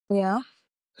Yeah.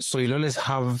 So you'll always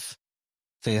have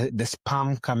the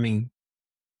sperm coming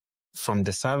from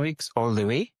the cervix all the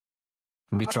way,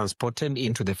 be transported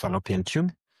into the fallopian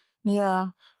tube. Yeah.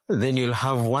 Then you'll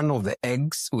have one of the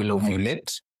eggs will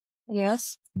ovulate.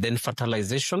 Yes. Then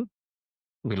fertilization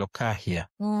will occur here.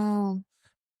 Mm.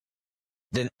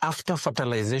 Then after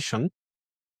fertilization,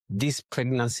 this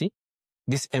pregnancy,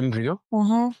 this embryo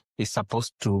is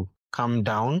supposed to come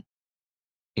down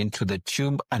into the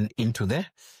tube and into the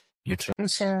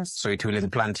uterus. Yes. So it will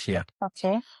implant here.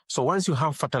 Okay. So once you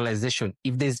have fertilization,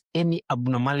 if there's any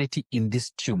abnormality in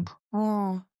this tube,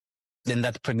 then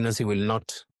that pregnancy will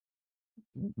not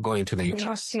go into the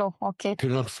uterus. Flow. Okay. It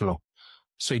will not flow.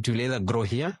 So it will either grow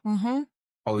here,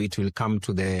 or it will come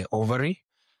to the ovary,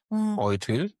 or it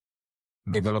will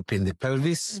develop in the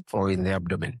pelvis or in the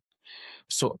abdomen.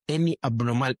 So any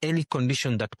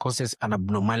condition that causes an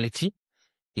abnormality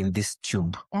in this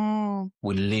tube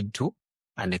will lead to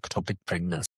an ectopic pregnancy.